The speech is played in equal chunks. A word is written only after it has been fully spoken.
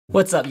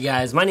What's up, you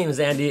guys? My name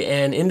is Andy,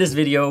 and in this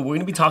video we're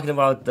going to be talking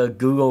about the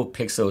Google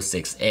Pixel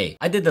 6a.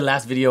 I did the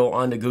last video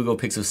on the Google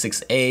Pixel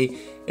 6a.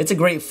 It's a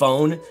great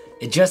phone.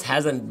 It just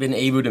hasn't been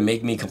able to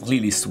make me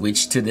completely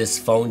switch to this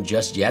phone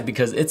just yet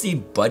because it's a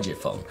budget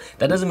phone.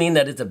 That doesn't mean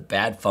that it's a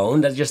bad phone.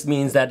 That just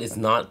means that it's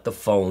not the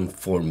phone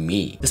for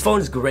me. This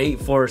phone is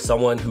great for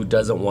someone who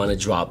doesn't want to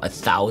drop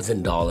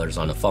 $1,000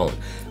 on a phone.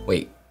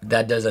 Wait,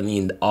 that doesn't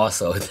mean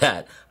also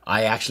that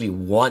I actually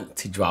want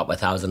to drop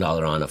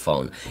 $1,000 on a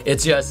phone.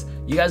 It's just,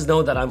 you guys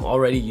know that I'm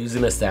already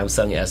using a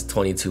Samsung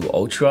S22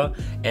 Ultra,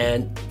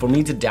 and for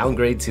me to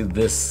downgrade to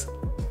this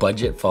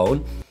budget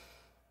phone,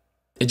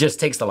 it just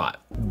takes a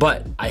lot.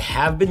 But I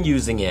have been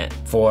using it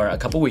for a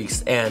couple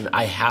weeks, and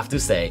I have to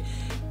say,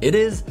 it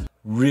is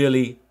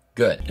really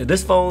good.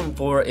 This phone,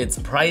 for its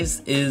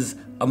price, is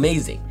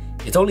amazing.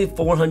 It's only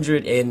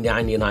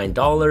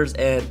 $499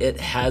 and it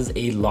has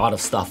a lot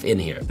of stuff in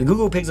here. The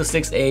Google Pixel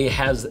 6a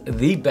has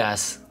the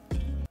best,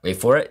 wait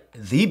for it,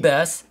 the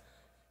best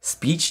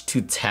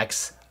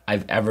speech-to-text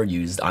I've ever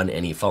used on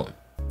any phone.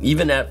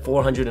 Even at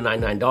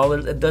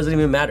 $499, it doesn't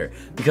even matter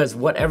because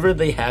whatever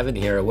they have in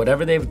here,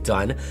 whatever they've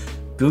done,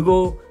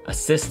 Google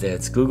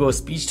Assistant, Google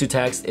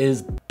speech-to-text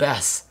is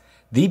best,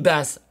 the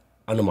best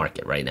on the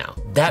market right now.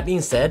 That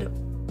being said,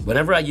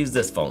 whenever I use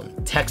this phone,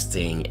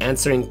 texting,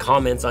 answering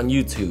comments on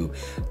YouTube,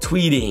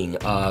 tweeting,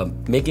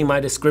 making my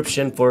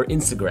description for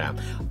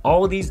Instagram,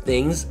 all these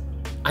things,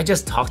 I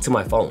just talk to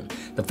my phone.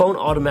 The phone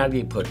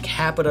automatically put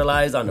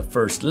capitalize on the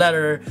first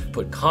letter,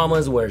 put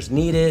commas where it's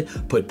needed,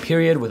 put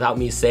period without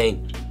me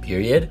saying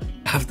period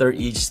after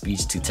each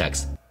speech to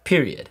text,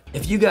 period.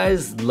 If you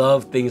guys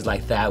love things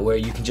like that where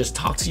you can just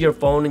talk to your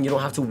phone and you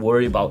don't have to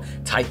worry about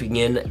typing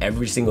in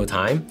every single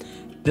time,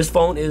 this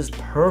phone is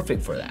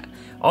perfect for that.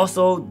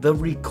 Also, the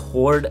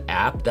record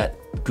app that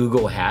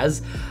Google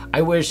has,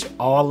 I wish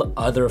all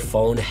other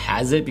phone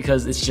has it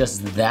because it's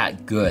just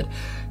that good.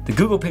 The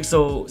Google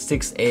Pixel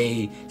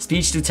 6a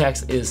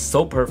speech-to-text is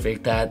so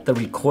perfect that the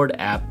record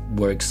app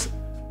works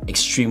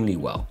extremely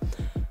well.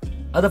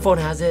 Other phone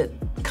has it,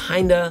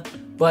 kinda,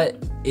 but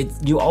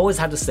you always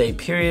have to say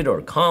period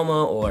or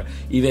comma or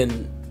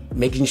even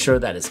making sure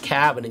that it's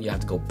cap and then you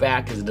have to go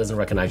back because it doesn't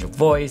recognize your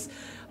voice.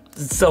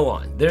 So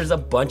on. There's a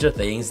bunch of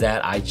things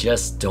that I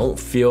just don't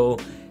feel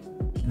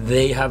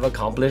they have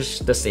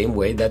accomplished the same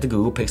way that the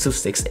Google Pixel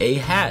 6a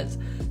has.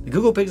 The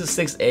Google Pixel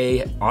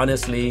 6a,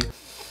 honestly,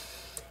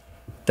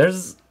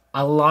 there's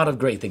a lot of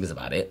great things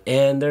about it,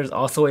 and there's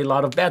also a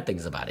lot of bad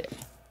things about it.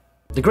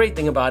 The great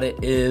thing about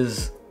it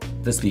is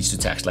the speech to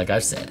text, like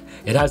I've said.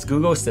 It has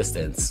Google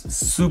Assistant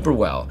super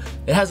well.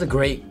 It has a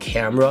great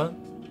camera,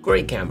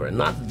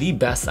 not the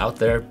best out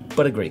there,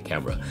 but a great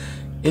camera.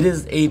 It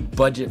is a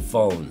budget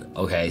phone,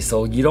 okay?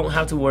 So you don't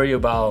have to worry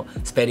about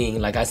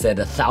spending, like I said,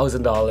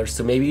 $1,000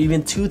 to maybe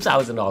even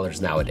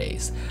 $2,000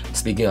 nowadays.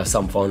 Speaking of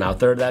some phone out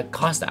there that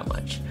cost that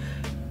much.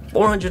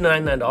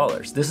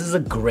 $499. This is a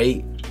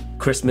great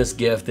Christmas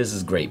gift. This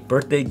is a great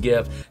birthday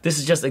gift. This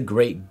is just a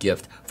great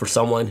gift for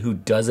someone who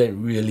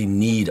doesn't really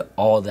need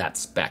all that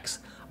specs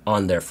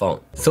on their phone.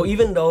 So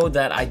even though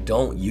that I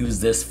don't use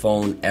this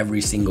phone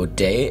every single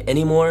day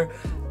anymore,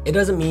 it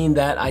doesn't mean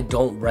that I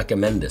don't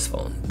recommend this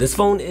phone. This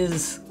phone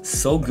is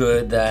so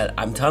good that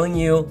I'm telling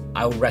you,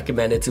 I would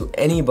recommend it to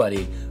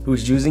anybody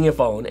who's using a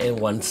phone and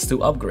wants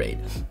to upgrade.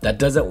 That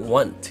doesn't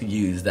want to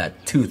use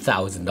that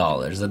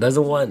 $2,000. That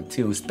doesn't want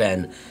to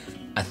spend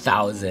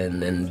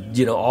 $1,000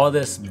 and all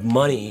this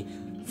money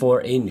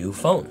for a new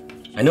phone.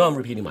 I know I'm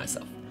repeating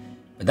myself,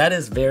 but that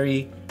is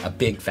a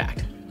big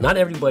fact. Not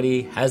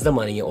everybody has the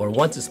money or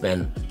wants to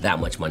spend that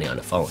much money on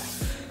a phone.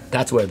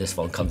 That's where this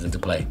phone comes into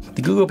play.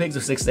 The Google Pixel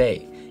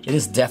 6a, it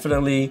is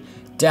definitely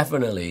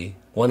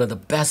one of the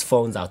best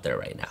phones out there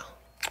right now.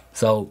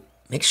 So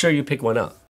make sure you pick one up.